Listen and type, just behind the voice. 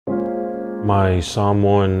My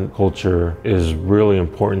Samoan culture is really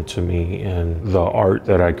important to me in the art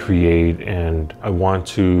that I create, and I want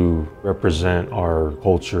to represent our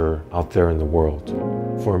culture out there in the world.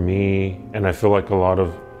 For me, and I feel like a lot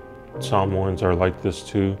of Samoans are like this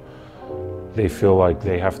too, they feel like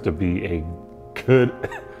they have to be a good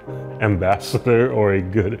ambassador or a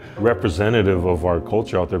good representative of our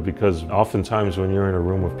culture out there, because oftentimes when you're in a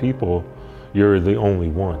room of people, you're the only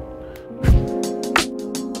one.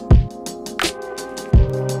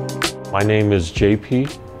 My name is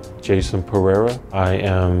JP, Jason Pereira. I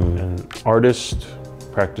am an artist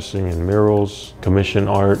practicing in murals, commission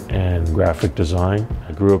art, and graphic design.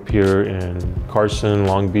 I grew up here in Carson,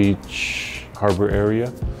 Long Beach, Harbor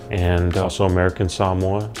area, and also American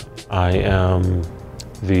Samoa. I am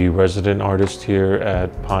the resident artist here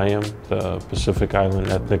at PIEAM, the Pacific Island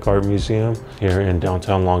Ethnic Art Museum here in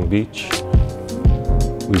downtown Long Beach.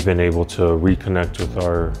 We've been able to reconnect with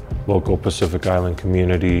our local Pacific Island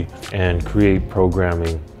community and create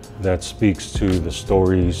programming that speaks to the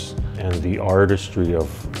stories and the artistry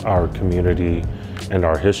of our community and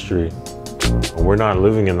our history. We're not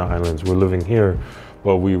living in the islands, we're living here,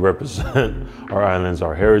 but we represent our islands,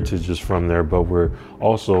 our heritage is from there, but we're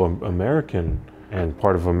also American and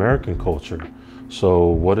part of American culture. So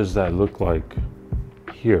what does that look like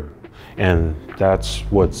here? And that's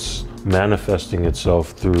what's manifesting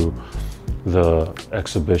itself through the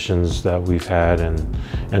exhibitions that we've had and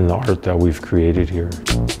the art that we've created here.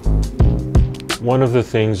 One of the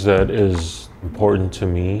things that is important to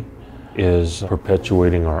me is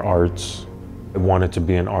perpetuating our arts. I wanted to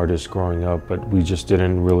be an artist growing up, but we just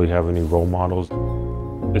didn't really have any role models.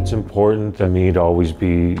 It's important to me to always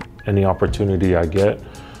be, any opportunity I get,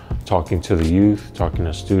 talking to the youth, talking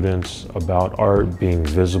to students about art, being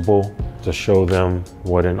visible, to show them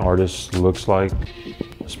what an artist looks like,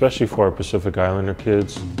 especially for our Pacific Islander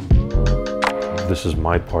kids. This is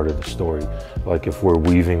my part of the story. Like if we're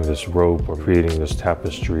weaving this rope or creating this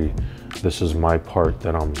tapestry, this is my part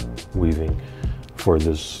that I'm weaving for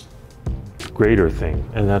this greater thing.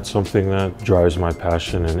 And that's something that drives my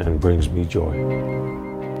passion and brings me joy.